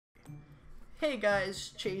Hey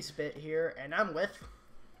guys, Ch8seBit here, and I'm with,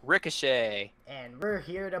 Ricochet. and we're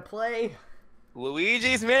here to play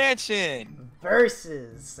Luigi's Mansion.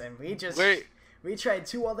 Versus, and Wait, we tried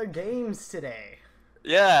two other games today.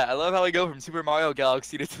 yeah, I love how we go from Super Mario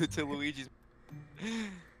Galaxy to Luigi's.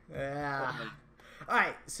 Yeah.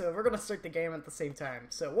 Alright, so we're gonna start the game at the same time.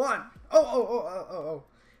 So one, oh.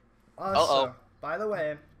 Also, by the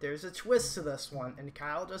way, there's a twist to this one, and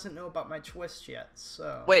Kyle doesn't know about my twist yet,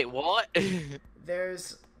 so. Wait, what?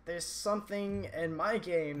 There's something in my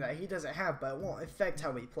game that he doesn't have, but it won't affect how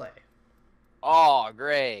we play. Oh,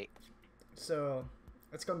 great. So,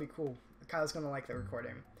 it's gonna be cool. Kyle's gonna like the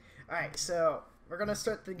recording. Alright, so, we're gonna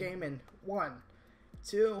start the game in 1,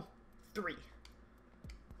 2, 3.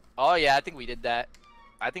 Oh, yeah, I think we did that.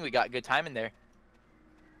 I think we got good time in there.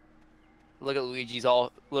 Look at Luigi's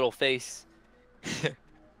all little face.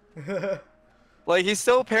 Like, he's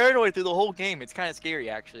so paranoid through the whole game. It's kind of scary,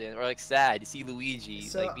 actually, or like sad to see Luigi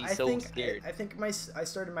like be so scared. I think I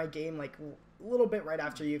started my game like a little bit right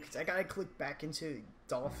after you, because I gotta click back into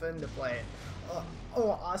Dolphin to play it.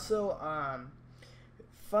 Also,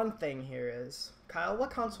 fun thing here is, Kyle, what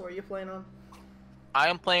console are you playing on? I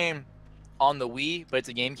am playing on the Wii, but it's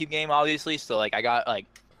a GameCube game, obviously. So like, I got like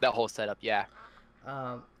that whole setup. Yeah.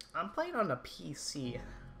 I'm playing on a PC.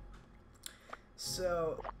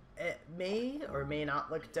 So it may or may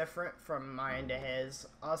not look different from mine to his.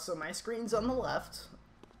 Also, my screen's on the left,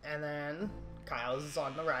 and then Kyle's is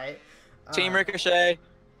on the right. Team Ricochet.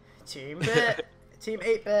 Team Bit. Team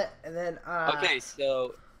 8-Bit, and then Okay,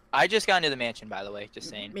 so I just got into the mansion, by the way. Just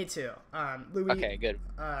saying. Me too. Louis. Okay, good.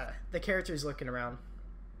 The character's looking around.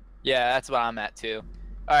 Yeah, that's what I'm at too.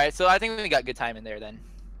 All right, so I think we got good time in there then.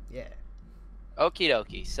 Yeah. Okie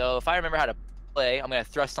dokie. So if I remember how to play, I'm gonna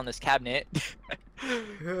thrust on this cabinet.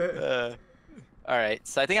 All right,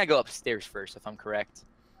 so I think I go upstairs first, if I'm correct.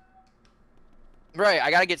 Right,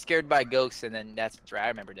 I gotta get scared by ghosts, and then that's right. I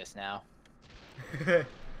remember this now.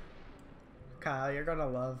 Kyle, you're gonna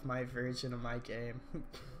love my version of my game.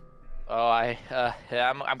 Oh, yeah,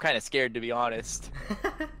 I'm kind of scared, to be honest.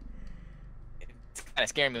 It's kind of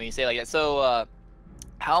scaring me when you say it like that. So,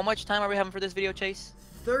 how much time are we having for this video, Chase?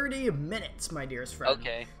 30 minutes, my dearest friend.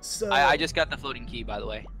 Okay. So I just got the floating key, by the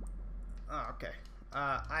way. Oh, okay.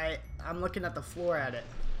 I'm looking at the floor at it,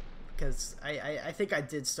 because I think I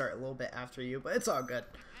did start a little bit after you, but it's all good.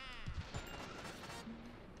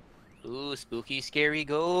 Ooh, spooky, scary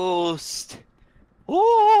ghost.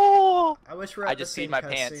 Ooh! I wish we were at the same peed my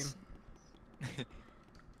pants.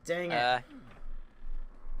 Dang it.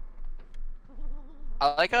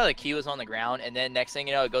 I like how the key was on the ground, and then next thing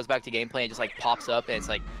you know, it goes back to gameplay and just like pops up, and it's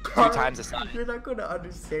like 3 times the size. You're not gonna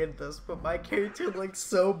understand this, but my character looks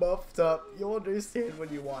so buffed up. You'll understand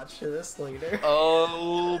when you watch this later.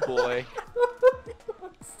 Oh boy.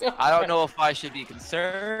 I don't know if I should be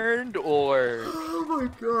concerned or. Oh my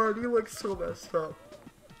god, he looks so messed up.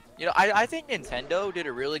 You know, I think Nintendo did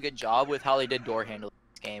a really good job with how they did door handling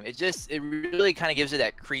in this game. It really kind of gives it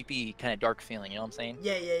that creepy, kind of dark feeling. You know what I'm saying?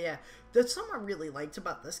 Yeah. That's something I really liked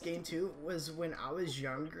about this game too, was when I was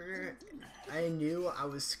younger, I knew I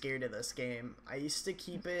was scared of this game. I used to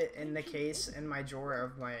keep it in the case in my drawer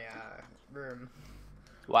of my room.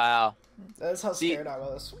 Wow. That's how scared I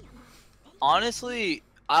was. Honestly,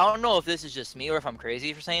 I don't know if this is just me or if I'm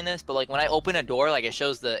crazy for saying this, but like when I open a door, like it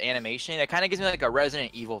shows the animation, it kind of gives me like a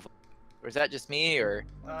Resident Evil vibe. Or is that just me, or?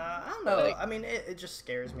 I don't know. Like, I mean, it just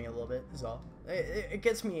scares me a little bit, is all. It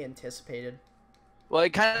gets me anticipated. Well,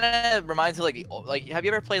 it kind of reminds me like have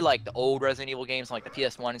you ever played like the old Resident Evil games, like the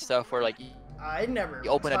PS1 and stuff, where like I never.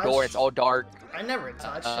 You open a door, it's all dark. I never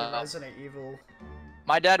touched Resident Evil.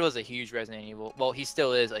 My dad was a huge Resident Evil. Well, he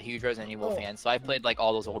still is a huge Resident Evil fan, so I played like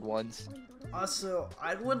all those old ones. Also,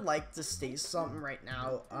 I would like to state something right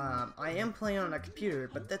now. I am playing on a computer,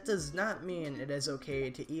 but that does not mean it is okay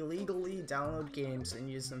to illegally download games and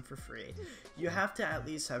use them for free. You have to at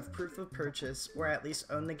least have proof of purchase, or at least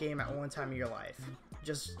own the game at one time in your life.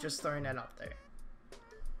 Just throwing that out there.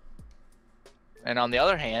 And on the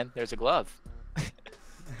other hand, there's a glove.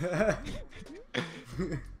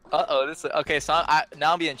 Uh-oh, okay, so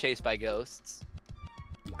now I'm being chased by ghosts.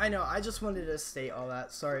 I know, I just wanted to state all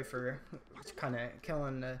that. Sorry for kind of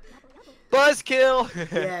killing the...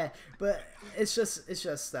 Buzzkill! Yeah, but it's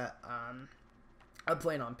just that, I'm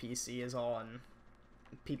playing on PC is all, and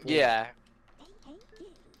people... Yeah.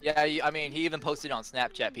 Yeah, I mean, he even posted on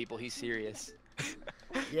Snapchat, people, he's serious.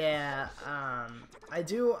 Yeah, I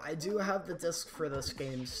do have the disc for this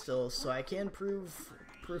game still, so I can proof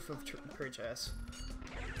of purchase.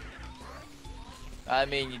 I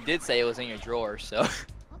mean, you did say it was in your drawer, so.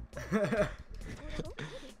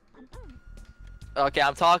 Okay,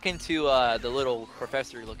 I'm talking to the little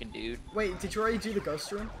professor-looking dude. Wait, did you already do the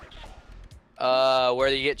ghost room? Where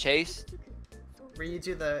you get chased? Where you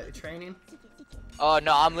do the training? Oh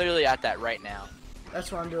no, I'm literally at that right now.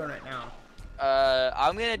 That's what I'm doing right now.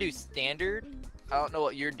 I'm gonna do standard. I don't know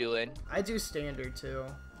what you're doing. I do standard too.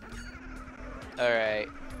 All right.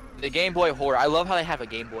 The Game Boy horror. I love how they have a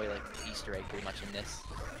Game Boy like Easter egg pretty much in this.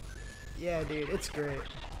 Yeah, dude, it's great.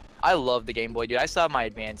 I love the Game Boy, dude. I still have my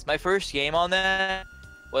Advance. My first game on that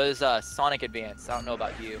was Sonic Advance. I don't know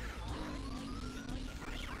about you.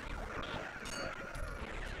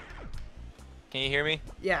 Can you hear me?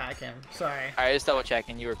 Yeah, I can. Sorry. Alright, just double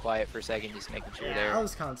checking. You were quiet for a second, just making sure Yeah, there. I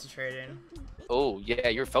was concentrating. Oh, yeah,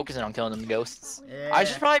 you're focusing on killing them ghosts. Yeah. I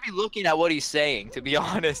should probably be looking at what he's saying, to be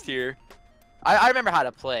honest here. I remember how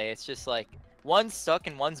to play. It's just like, one's suck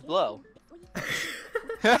and one's blow.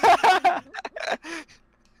 I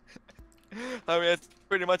mean, that's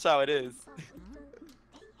pretty much how it is.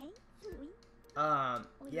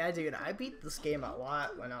 Yeah, dude, I beat this game a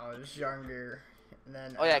lot when I was younger. And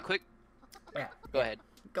then, Oh, yeah, quick. Yeah. Go ahead.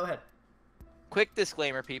 Go ahead. Quick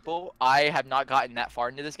disclaimer, people. I have not gotten that far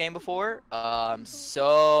into this game before.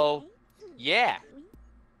 So, yeah.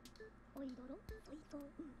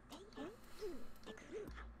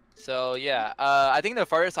 So, yeah. I think the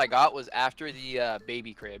farthest I got was after the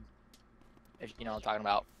baby crib. If you know what I'm talking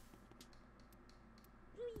about.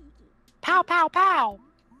 Pow, pow, pow!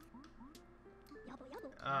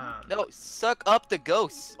 No, suck up the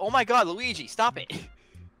ghosts. Oh my god, Luigi, stop it.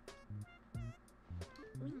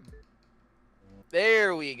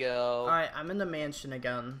 There we go. Alright, I'm in the mansion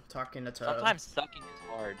again, talking to Toad. Sometimes sucking is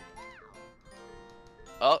hard.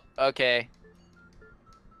 Oh, okay.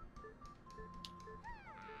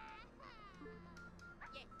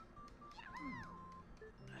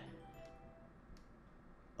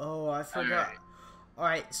 Oh, I forgot.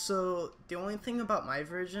 Alright, so the only thing about my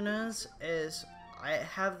version is I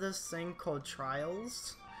have this thing called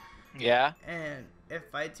trials. Yeah? And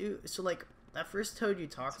if I do, so like, that first Toad you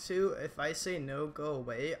talk to, if I say no, go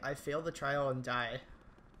away, I fail the trial and die.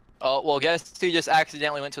 Oh, well, guess who just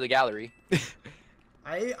accidentally went to the gallery?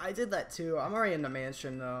 I did that too. I'm already in the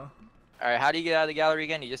mansion though. Alright, how do you get out of the gallery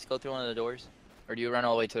again? You just go through one of the doors? Or do you run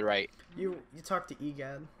all the way to the right? You talk to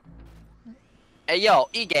Egad. Hey, yo,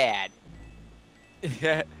 Egad!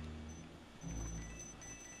 Yeah.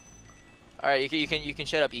 Alright, you can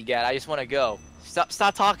shut up, Egad. I just want to go.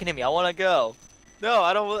 Stop talking to me. I want to go. No,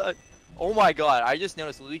 I don't. Oh my god! I just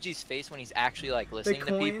noticed Luigi's face when he's actually like listening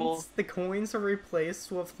to people. The coins are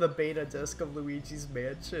replaced with the beta disc of Luigi's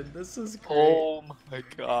Mansion. This is great. Oh my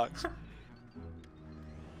gosh.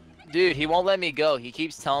 Dude, he won't let me go. He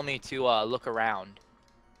keeps telling me to look around.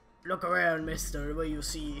 Look around, mister. What you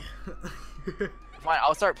see? Fine,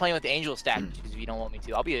 I'll start playing with angel statues if you don't want me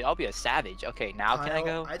to. I'll be a savage. Okay, now can I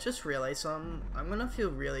go? I just realized something. I'm gonna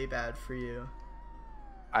feel really bad for you.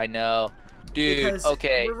 I know. Dude, because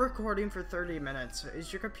okay. we're recording for 30 minutes.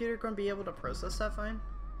 Is your computer gonna be able to process that fine?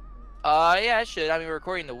 Yeah, it should. I mean, we're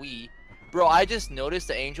recording the Wii. Bro, I just noticed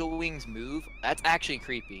the angel wings move. That's actually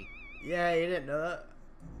creepy. Yeah, you didn't know that?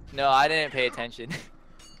 No, I didn't pay attention.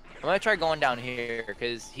 I'm gonna try going down here,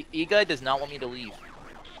 because Ega does not want me to leave.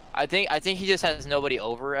 I think he just has nobody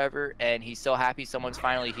over ever, and he's so happy someone's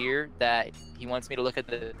finally here that he wants me to look at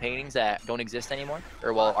the paintings that don't exist anymore,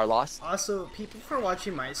 or well, are lost. Also, people for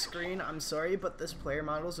watching my screen, I'm sorry, but this player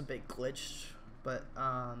model is a bit glitched, but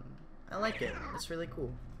I like it. It's really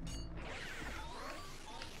cool.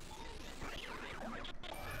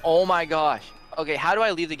 Oh my gosh. Okay, how do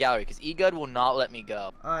I leave the gallery? Because Egud will not let me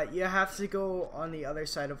go. You have to go on the other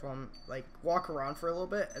side of him, like walk around for a little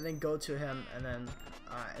bit, and then go to him, and then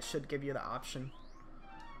it should give you the option.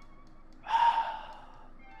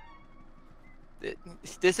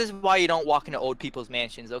 This is why you don't walk into old people's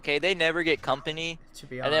mansions, okay? They never get company, To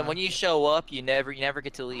be and honest. then when you show up, you never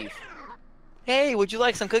get to leave. Hey, would you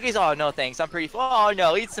like some cookies? Oh no, thanks. I'm pretty full. Oh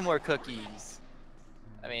no, eat some more cookies.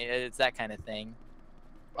 I mean, it's that kind of thing.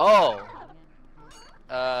 Oh.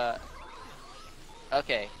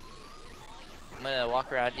 Okay. I'm gonna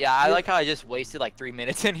walk around. Yeah, I like how I just wasted like 3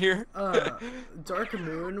 minutes in here. Dark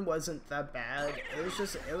Moon wasn't that bad.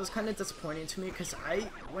 It was kind of disappointing to me because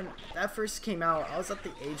when that first came out, I was at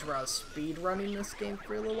the age where I was speed running this game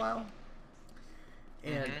for a little while,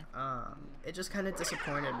 and it just kind of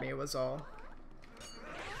disappointed me. Was all.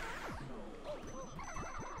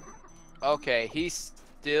 Okay, he's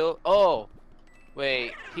still. Oh,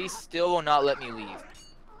 wait, he still will not let me leave.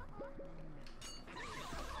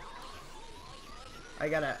 I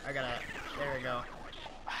gotta. There we go.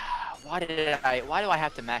 Why do I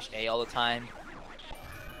have to mash A all the time?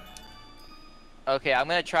 Okay, I'm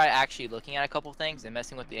gonna try actually looking at a couple things and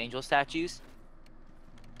messing with the angel statues.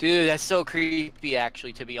 Dude, that's so creepy,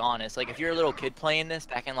 actually, to be honest. Like, if you're a little kid playing this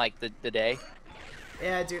back in, like, the day.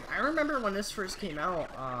 Yeah, dude, I remember when this first came out,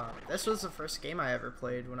 this was the first game I ever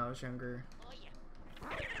played when I was younger.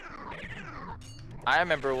 I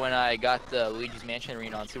remember when I got the Luigi's Mansion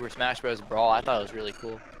Arena on Super Smash Bros. Brawl. I thought it was really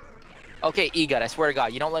cool. Okay, EGOT, I swear to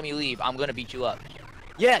God, you don't let me leave, I'm gonna beat you up.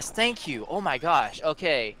 Yes, thank you. Oh my gosh.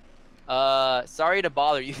 Okay. Sorry to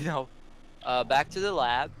bother you, though. Back to the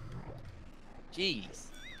lab. Jeez.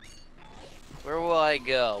 Where will I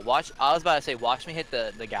go? Watch. I was about to say, watch me hit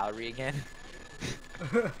the gallery again.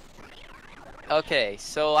 Okay,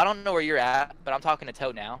 so I don't know where you're at, but I'm talking to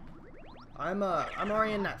Toad now. I'm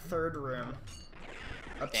already in that third room.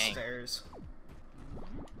 Upstairs.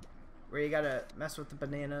 Dang. Where you gotta mess with the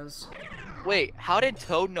bananas. Wait, how did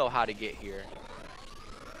Toad know how to get here?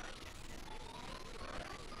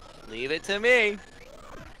 Leave it to me.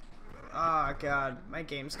 Oh god, my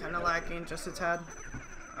game's kind of lacking just a tad.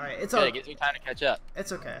 Alright, it's okay. okay. It gives me time to catch up.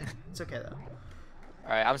 It's okay. It's okay though.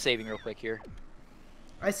 Alright, I'm saving real quick here.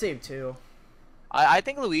 I saved too. I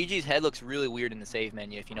think Luigi's head looks really weird in the save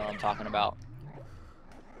menu, if you know what I'm talking about.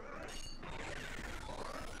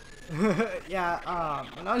 Yeah,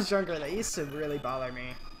 when I was younger, that used to really bother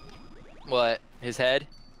me. What? His head?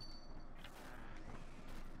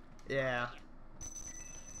 Yeah.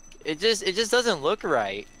 It just doesn't look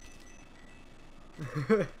right.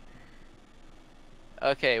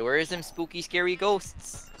 Okay, where is them spooky, scary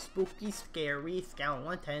ghosts? Spooky, scary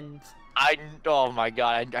skeletons. Oh my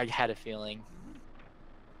god, I had a feeling.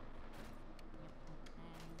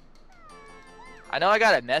 I know I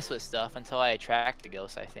gotta mess with stuff until I attract the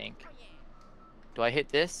ghosts, I think. Do I hit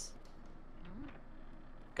this?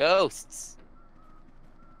 Ghosts!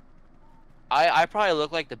 I probably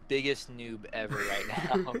look like the biggest noob ever right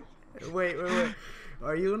now. Wait.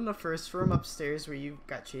 Are you in the first room upstairs where you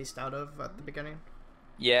got chased out of at the beginning?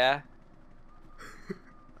 Yeah.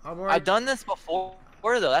 I've done this before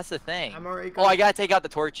though, that's the thing. I'm already Oh, I gotta take out the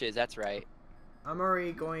torches, that's right. I'm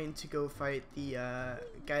already going to go fight the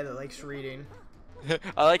guy that likes reading.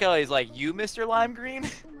 I like how he's like, you Mr. Lime Green?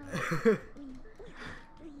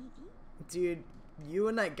 Dude, you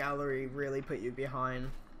and that gallery really put you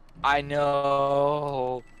behind. I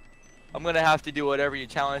know. I'm gonna have to do whatever you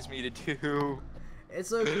challenge me to do.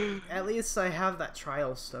 It's okay. At least I have that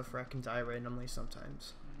trial stuff where I can die randomly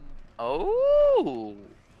sometimes. Oh.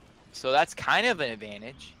 So that's kind of an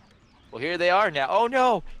advantage. Well, here they are now. Oh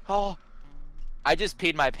no! Oh, I just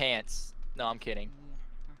peed my pants. No, I'm kidding.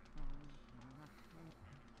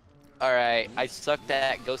 All right, I sucked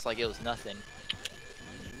that ghost like it was nothing.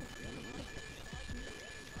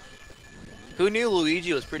 Who knew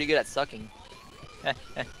Luigi was pretty good at sucking?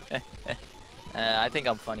 I think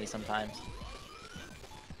I'm funny sometimes.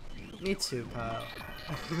 Me too, pal.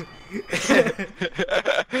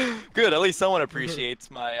 Good, at least someone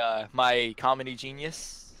appreciates my my comedy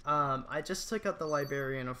genius. I just took out the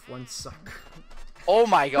librarian of one suck. Oh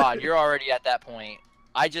my god, you're already at that point.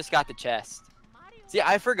 I just got the chest. See,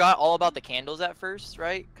 I forgot all about the candles at first,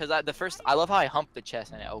 right? Because I love how I hump the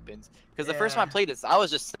chest and it opens. Because the first time I played this, I was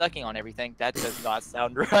just sucking on everything. That does not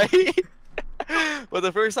sound right. But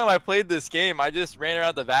the first time I played this game, I just ran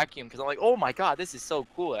around the vacuum because I'm like, oh my god, this is so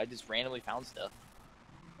cool. I just randomly found stuff.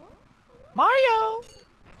 Mario!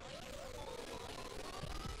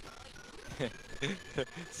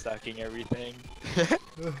 Sucking everything.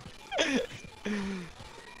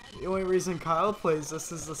 The only reason Kyle plays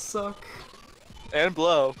this is to suck. And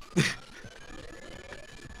blow.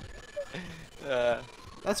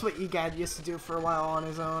 That's what EGAD used to do for a while on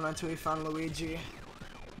his own until he found Luigi.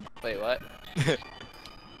 Wait, what?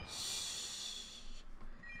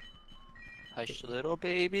 Hush, little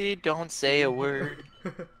baby, don't say a word.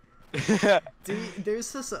 Dude,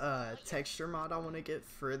 there's this texture mod I want to get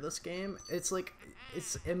for this game. It's like,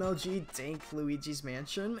 it's MLG Dank Luigi's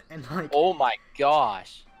Mansion, and like. Oh my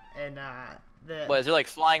gosh. And what is it, like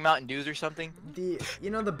flying Mountain Dews or something? You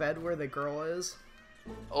know the bed where the girl is?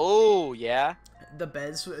 Oh yeah. The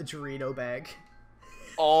bed's a Dorito bag.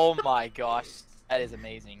 Oh my gosh, that is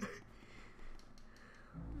amazing.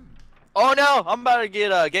 Oh no, I'm about to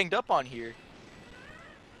get ganged up on here.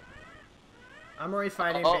 I'm already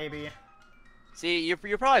fighting, baby. See,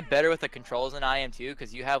 you're probably better with the controls than I am too,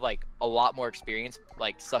 because you have like a lot more experience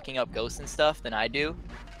like sucking up ghosts and stuff than I do.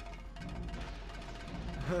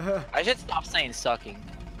 I should stop saying sucking.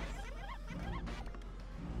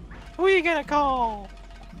 Who are you gonna call?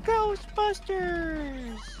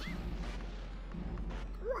 Ghostbusters!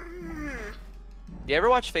 Do you ever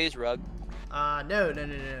watch FaZe Rug? No.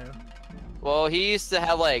 Well, he used to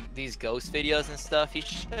have like these ghost videos and stuff. He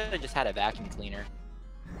should have just had a vacuum cleaner.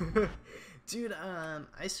 Dude,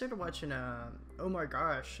 I started watching Oh My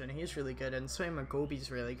Gosh, and he's really good, and Sway McGoby's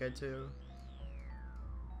really good too.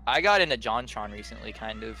 I got into JonTron recently,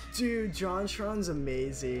 kind of. Dude, JonTron's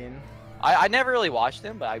amazing. I never really watched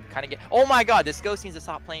him, but I kind of get. Oh my god, this ghost needs to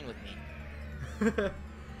stop playing with me.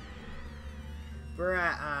 We're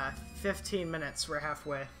at 15 minutes. We're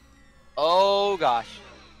halfway. Oh gosh.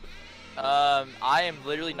 I am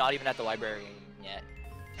literally not even at the library yet.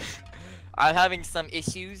 I'm having some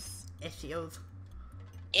issues. Issues.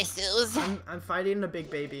 I'm fighting a big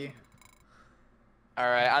baby.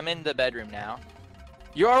 Alright, I'm in the bedroom now.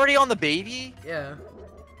 You're already on the baby? Yeah.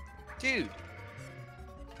 Dude.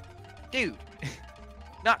 Dude.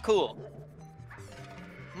 Not cool.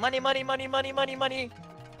 Money, money, money, money, money, money.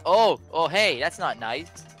 Oh, hey, that's not nice.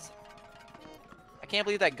 I can't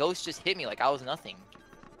believe that ghost just hit me like I was nothing.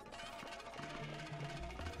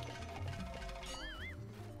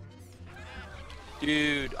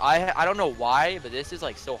 Dude, I don't know why, but this is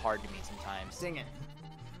like so hard to me sometimes. Dang it.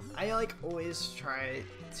 I like always try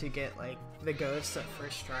to get like the ghost at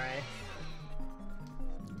first try.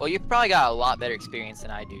 Well, you probably got a lot better experience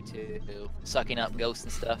than I do too, sucking up ghosts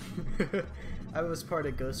and stuff. I was part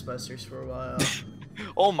of Ghostbusters for a while.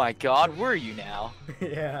 Oh my god, where are you now?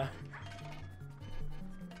 Yeah.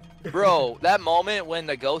 Bro, that moment when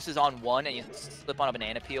the ghost is on one and you slip on a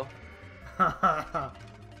banana peel.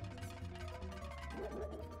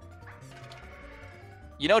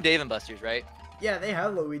 You know Dave & Buster's, right? Yeah, they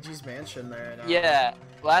have Luigi's Mansion there. Yeah.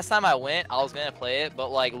 Last time I went, I was gonna play it,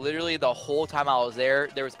 but like literally the whole time I was there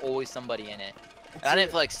was always somebody in it. And I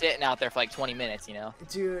didn't feel like sitting out there for like 20 minutes, you know?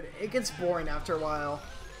 Dude, it gets boring after a while.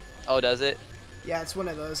 Oh, does it? Yeah, it's one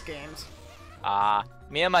of those games.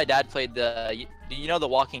 Me and my dad played you know the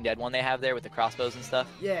Walking Dead one they have there with the crossbows and stuff?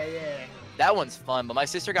 Yeah, yeah. That one's fun, but my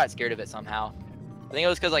sister got scared of it somehow. I think it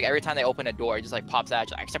was because like every time they open a door, it just like pops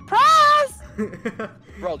out, like surprise!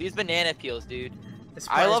 Bro, these banana peels, dude.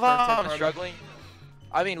 I love how I'm struggling.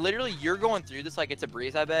 I mean, literally, you're going through this like it's a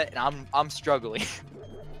breeze, I bet, and I'm struggling.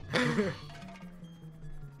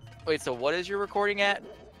 Wait, so what is your recording at?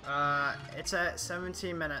 It's at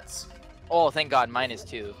 17 minutes. Oh, thank God, mine is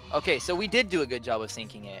too. Okay, so we did do a good job of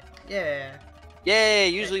syncing it. Yeah. Yay!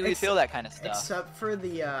 Usually we feel that kind of stuff. Except for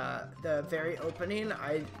the very opening,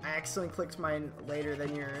 I accidentally clicked mine later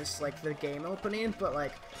than yours, like the game opening, but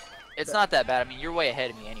like. It's not that bad. I mean, you're way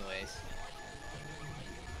ahead of me, anyways.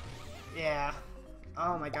 Yeah.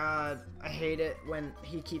 Oh my God, I hate it when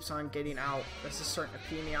he keeps on getting out. This is starting to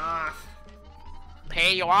pee me off.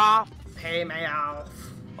 Pay you off? Pay me off.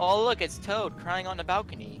 Oh, look, it's Toad crying on the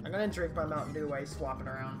balcony. I'm gonna drink my Mountain Dew while he's swapping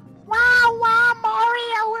around. Wow, wow,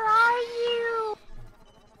 Mario, where are you?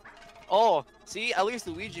 Oh, see, at least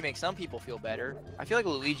Luigi makes some people feel better. I feel like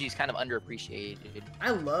Luigi's kind of underappreciated.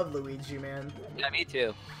 I love Luigi, man. Yeah, me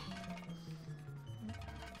too.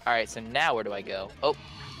 Alright, so now where do I go? Oh.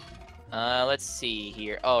 Let's see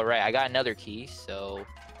here. Oh, right, I got another key, so...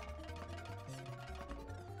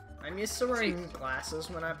 I'm used to wearing glasses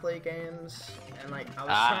when I play games, and like, I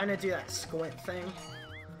was trying to do that squint thing.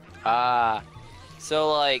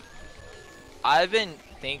 So like, I've been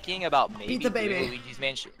thinking about maybe Beat the baby. doing Luigi's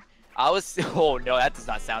Mansion. I was, oh no, that does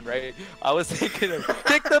not sound right. I was thinking of,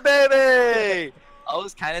 kick the baby! I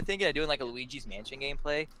was kind of thinking of doing like a Luigi's Mansion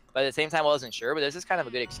gameplay, but at the same time I wasn't sure, but this is kind of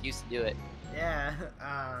a good excuse to do it. Yeah,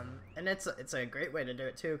 and it's a great way to do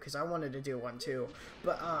it too, because I wanted to do one too,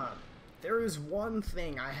 but there is one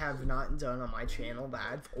thing I have not done on my channel that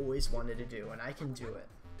I've always wanted to do, and I can do it.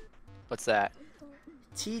 What's that?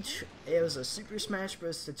 It was a Super Smash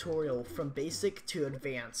Bros. Tutorial from basic to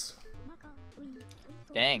advanced.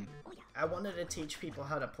 Dang. I wanted to teach people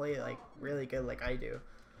how to play like really good like I do.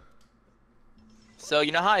 So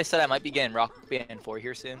you know how I said I might be getting Rock Band 4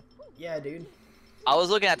 here soon? Yeah, dude. I was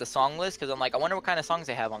looking at the song list because I'm like, I wonder what kind of songs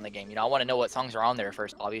they have on the game. You know, I want to know what songs are on there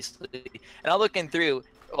first, obviously. And I'm looking through,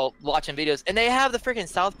 well, watching videos, and they have the freaking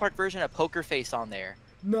South Park version of Poker Face on there.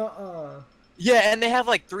 Nuh-uh. Yeah, and they have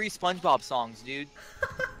like 3 SpongeBob songs, dude.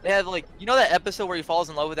 They have like, you know that episode where he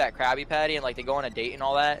falls in love with that Krabby Patty and like they go on a date and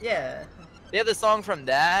all that? Yeah. They have the song from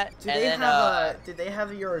that. Did they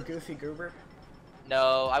have You're a Goofy Goober?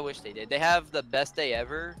 No, I wish they did. They have the Best Day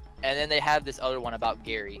Ever, and then they have this other one about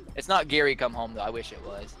Gary. It's not Gary Come Home though. I wish it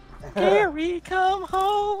was. Gary Come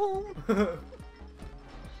Home.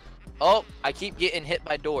 Oh, I keep getting hit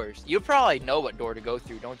by doors. You probably know what door to go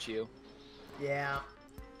through, don't you? Yeah.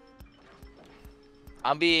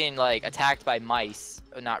 I'm being like attacked by mice.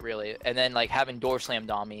 Not really. And then like having door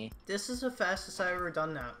slammed on me. This is the fastest I've ever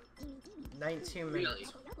done that. 19 minutes. Really?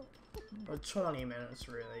 Or 20 minutes,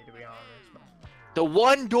 really, to be honest. The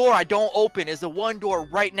one door I don't open is the one door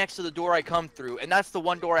right next to the door I come through, and that's the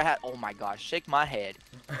one door I had. Oh my gosh, shake my head.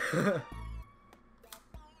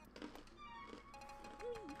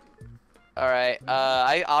 Alright,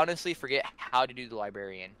 I honestly forget how to do the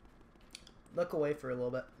librarian. Look away for a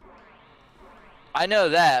little bit. I know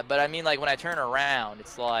that, but I mean, like, when I turn around,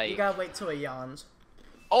 it's like... You gotta wait till it yawns.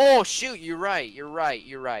 Oh, shoot, you're right.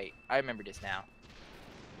 I remember this now.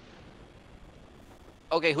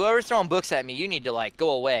 Okay, whoever's throwing books at me, you need to, like,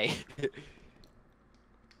 go away.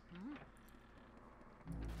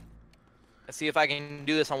 Let's see if I can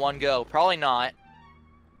do this on one go. Probably not.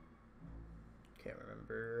 Can't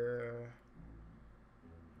remember.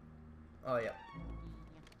 Oh, yeah.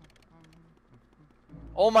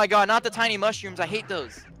 Oh my god, not the tiny mushrooms. I hate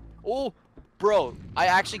those. Oh, bro, I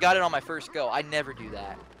actually got it on my first go. I never do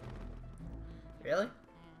that. Really?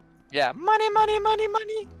 Yeah, money, money, money,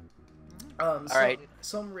 money. Alright.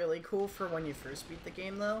 Something really cool for when you first beat the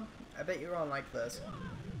game, though. I bet you won't like this.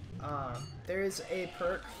 There's a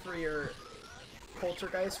perk for your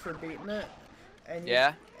poltergeist for beating it. And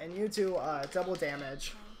you do double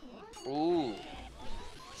damage. Ooh.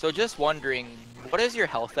 So just wondering, what is your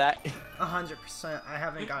health at? 100%. I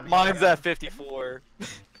haven't gotten hit. Mine's at 54.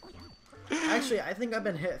 Actually, I think I've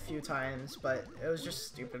been hit a few times, but it was just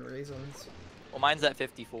stupid reasons. Well, mine's at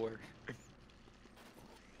 54.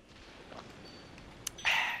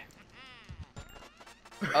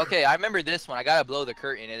 Okay, I remember this one. I gotta blow the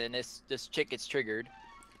curtain, and then this chick gets triggered.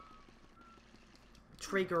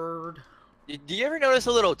 Triggered. Do you ever notice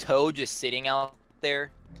a little toad just sitting out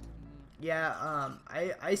there? Yeah,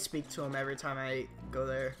 I speak to him every time I go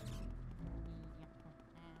there.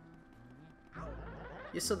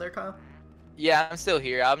 You still there, Kyle? Yeah, I'm still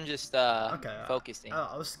here. I'm just okay, focusing.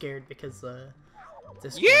 I was scared because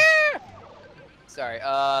this. Yeah. Sorry.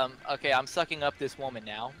 Okay, I'm sucking up this woman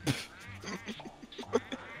now.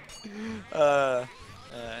 Oh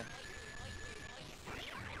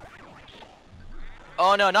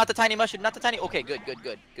no, not the tiny mushroom, not the tiny. Okay, good.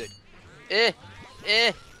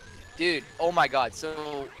 Dude, oh my god.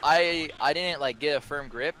 So I didn't like get a firm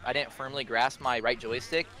grip. I didn't firmly grasp my right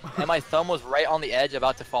joystick, and my thumb was right on the edge,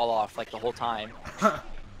 about to fall off like the whole time.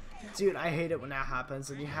 Dude, I hate it when that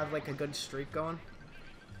happens and you have like a good streak going.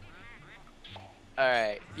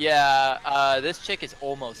 Alright, yeah, this chick is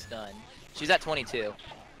almost done. She's at 22.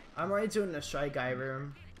 I'm already doing the Shy Guy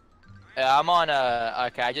room. Yeah, I'm on,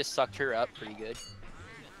 okay, I just sucked her up pretty good.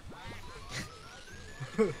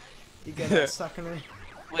 You get that sucking me?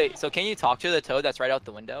 Wait, so can you talk to the toad that's right out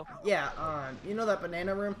the window? Yeah, you know that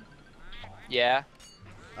banana room? Yeah.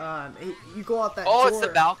 You go out that door. door. It's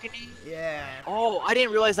the balcony? Yeah. Oh, I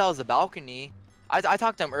didn't realize that was the balcony. I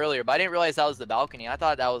talked to him earlier, but I didn't realize that was the balcony. I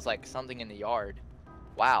thought that was like something in the yard.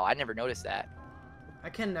 Wow, I never noticed that. I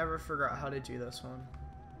can never figure out how to do this one.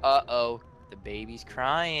 Uh-oh, the baby's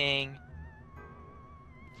crying.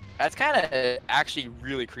 That's kind of actually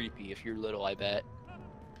really creepy if you're little, I bet.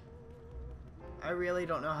 I really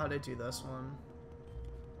don't know how to do this one.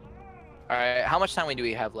 Alright, how much time do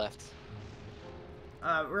we have left?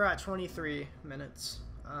 We're at 23 minutes.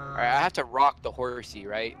 Alright, I have to rock the horsey,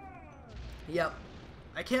 right? Yep.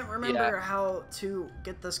 I can't remember how to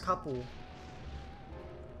get this couple.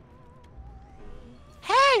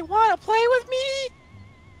 Hey, wanna play with me?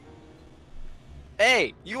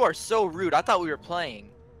 Hey, you are so rude. I thought we were playing.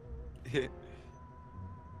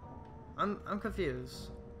 I'm confused.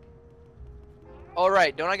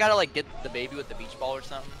 Alright, don't I gotta like get the baby with the beach ball or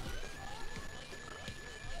something?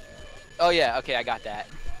 Oh yeah, okay, I got that.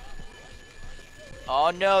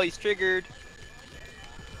 Oh no, he's triggered.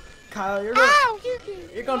 Kyle, you're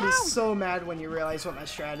gonna be so mad when you realize what my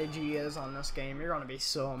strategy is on this game. You're gonna be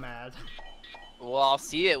so mad. Well, I'll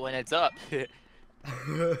see it when it's up.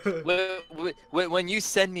 When you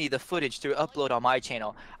send me the footage to upload on my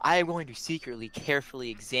channel, I am going to secretly, carefully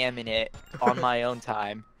examine it on my own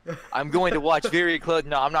time. I'm going to watch very close.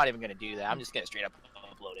 No, I'm not even going to do that. I'm just going to straight up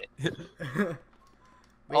upload it.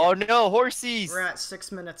 Oh no, horsies! We're at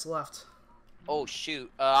 6 minutes left. Oh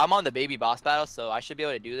shoot. I'm on the baby boss battle, so I should be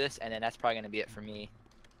able to do this, and then that's probably going to be it for me.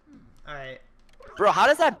 Alright. Bro, how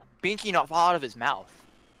does that binky not fall out of his mouth?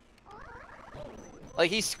 Like,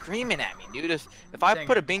 he's screaming at me, dude. If I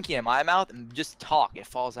put a binky in my mouth and just talk, it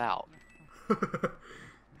falls out.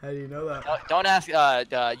 How do you know that? Don't ask,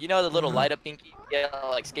 you know the little light up binky? Yeah,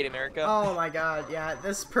 like Skate America? Oh my god, yeah,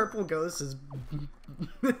 this purple ghost is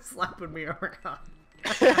slapping me around.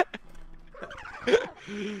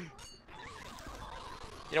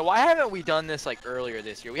 You know, why haven't we done this, like, earlier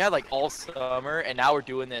this year? We had, like, all summer, and now we're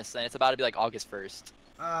doing this, and it's about to be, like, August 1st.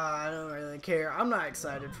 I don't really care. I'm not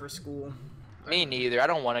excited for school. Me neither. I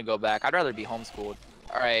don't want to go back. I'd rather be homeschooled.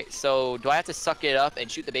 All right. So do I have to suck it up and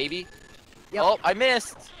shoot the baby? Yep. Oh, I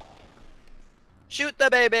missed. Shoot the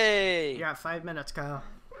baby. You got 5 minutes, Kyle.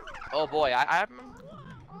 Oh boy, I'm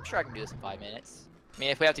sure I can do this in 5 minutes. I mean,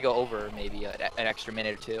 if we have to go over, maybe an extra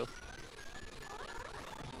minute or two.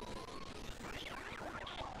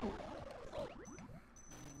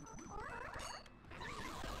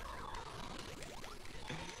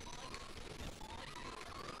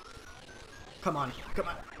 Come on, come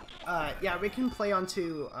on. Yeah, we can play on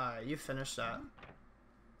to, you finish that.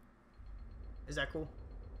 Is that cool?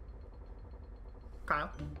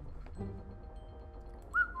 Kyle?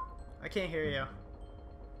 I can't hear you.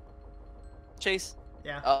 Chase.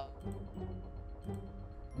 Yeah.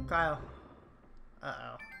 Kyle.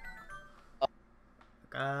 Uh-oh.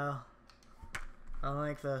 Kyle. I don't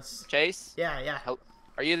like this. Chase? Yeah, yeah. How,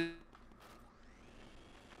 are you...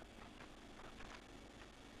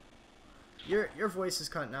 Your voice is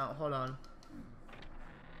cutting out. Hold on.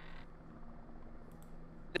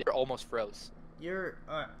 You're almost froze. Your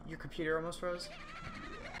computer almost froze?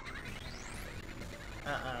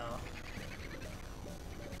 Uh-oh.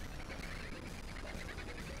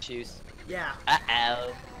 Choose. Yeah.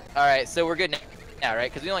 Uh-oh. Alright, so we're good now,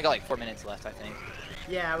 right? Because we only got like 4 minutes left, I think.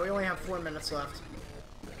 Yeah, we only have 4 minutes left.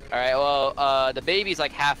 Alright, well, the baby's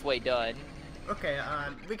like halfway done. Okay,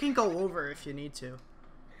 we can go over if you need to.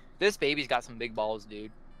 This baby's got some big balls,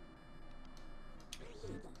 dude.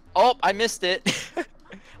 Oh, I missed it.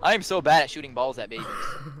 I am so bad at shooting balls at babies.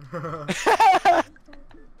 I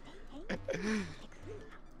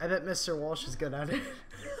bet Mr. Walsh is good at it.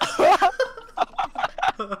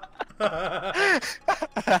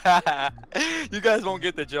 You guys won't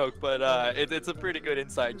get the joke, but it's a pretty good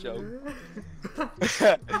inside joke.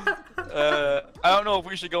 I don't know if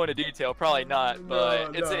we should go into detail. Probably not,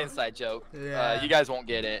 but it's an inside joke. Yeah. You guys won't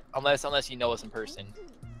get it unless you know us in person.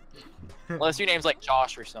 Unless your name's like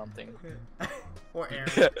Josh or something. Or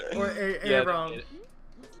Aaron. Or Aaron.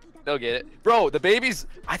 They'll get it. Bro, the baby's...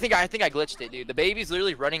 I think I glitched it, dude. The baby's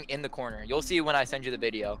literally running in the corner. You'll see when I send you the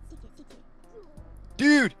video.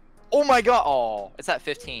 Dude! Oh my god! Oh, it's at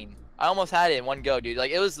 15. I almost had it in one go, dude.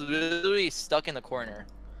 Like, it was literally stuck in the corner.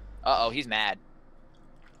 Uh-oh, he's mad.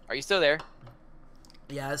 Are you still there?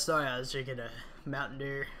 Yeah, sorry, I was drinking a Mountain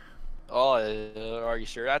Dew. Oh, are you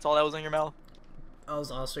sure that's all that was in your mouth? I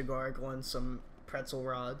was also gargling some pretzel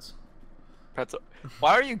rods. Pretzel?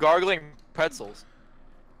 Why are you gargling pretzels?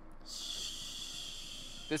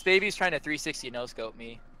 This baby's trying to 360 no-scope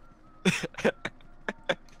me.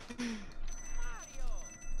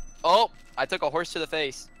 Oh, I took a horse to the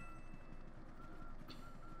face.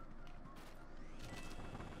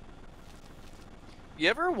 You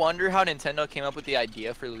ever wonder how Nintendo came up with the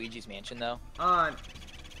idea for Luigi's Mansion, though?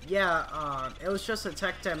 Yeah, it was just a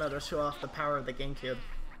tech demo to show off the power of the GameCube.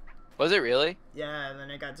 Was it really? Yeah, and then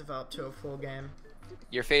it got developed to a full game.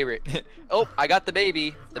 Your favorite. Oh, I got the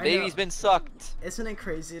baby. The baby's been sucked. Isn't it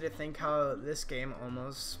crazy to think how this game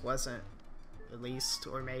almost wasn't released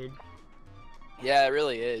or made? Yeah, it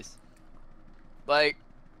really is. Like,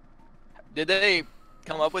 did they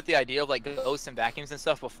come up with the idea of like ghosts and vacuums and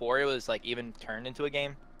stuff before it was like even turned into a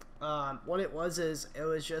game? What it was is it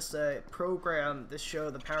was just a program to show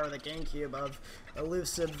the power of the GameCube of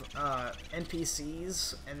elusive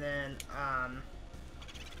NPCs, and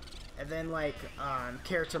then like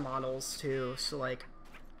character models too. So like,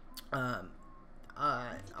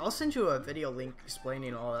 I'll send you a video link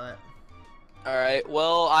explaining all that. All right.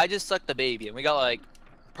 Well, I just sucked the baby, and we got like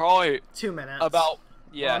probably 2 minutes. About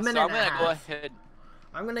yeah. Well, so I'm gonna go ahead.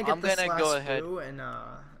 I'm gonna get this last few, and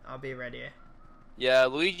I'll be ready. Yeah,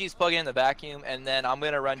 Luigi's plugging in the vacuum, and then I'm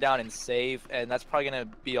gonna run down and save, and that's probably gonna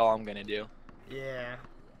be all I'm gonna do. Yeah,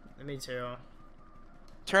 me too.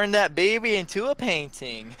 Turn that baby into a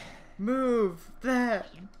painting. Move that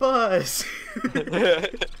bus.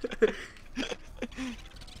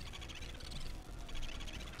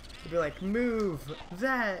 Be like, move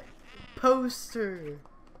that poster.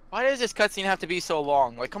 Why does this cutscene have to be so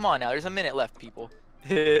long? Like, come on now, there's a minute left, people.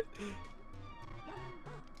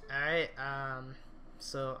 Alright,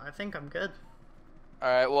 so I think I'm good.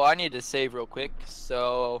 Alright, well, I need to save real quick,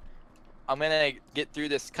 so I'm gonna get through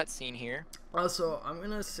this cutscene here. Also, I'm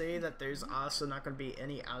gonna say that there's also not gonna be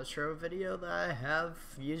any outro video that I have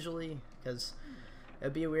usually, because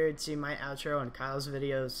it'd be weird to see my outro on Kyle's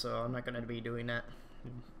videos, so I'm not gonna be doing that.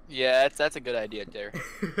 Yeah, that's a good idea there.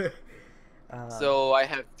 So I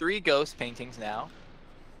have 3 ghost paintings now.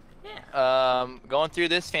 Yeah. Going through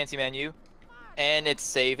this fancy menu, and it's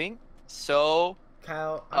saving. So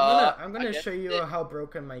Kyle, I'm gonna show you how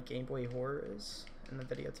broken my Game Boy Horror is. in the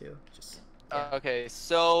video too. Just yeah. Okay,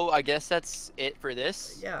 so I guess that's it for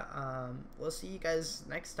this. Yeah, we'll see you guys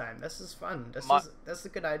next time. This is fun. That's a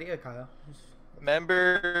good idea, Kyle.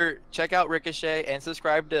 Remember, check out Ricochet and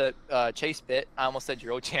subscribe to Ch8seBit. I almost said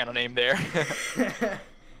your old channel name there.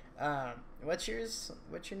 What's yours?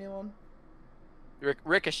 What's your new one?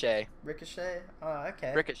 Ricochet. Ricochet? Oh,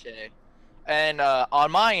 okay. Ricochet. And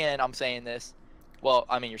on my end, I'm saying this. Well,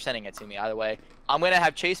 I mean, you're sending it to me either way. I'm going to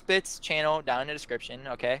have Ch8seBit's channel down in the description,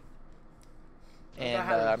 okay? And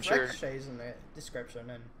I'm sure Ricochet's in the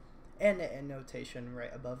description and a notation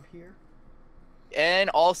right above here. And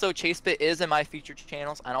also, Ch8seBit is in my featured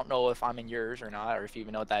channels. I don't know if I'm in yours or not, or if you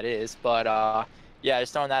even know what that is. But yeah,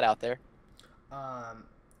 just throwing that out there.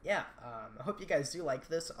 Yeah. I hope you guys do like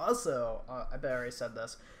this. Also, I bet I already said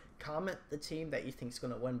this. Comment the team that you think is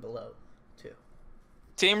gonna win below, too.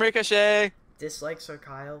 Team Ricochet. Dislikes are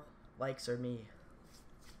Kyle. Likes are me.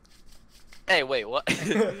 Hey, wait, what?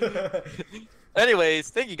 Anyways,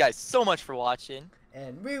 thank you guys so much for watching.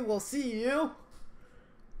 And we will see you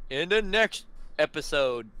in the next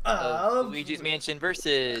episode of Luigi's Mansion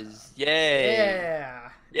versus. Yay! Yeah!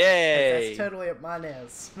 Yay! That's totally what mine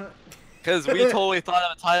is. Because we totally thought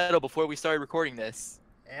of a title before we started recording this.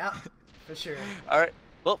 Yeah, for sure. Alright,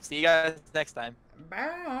 well, see you guys next time.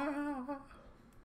 Bye!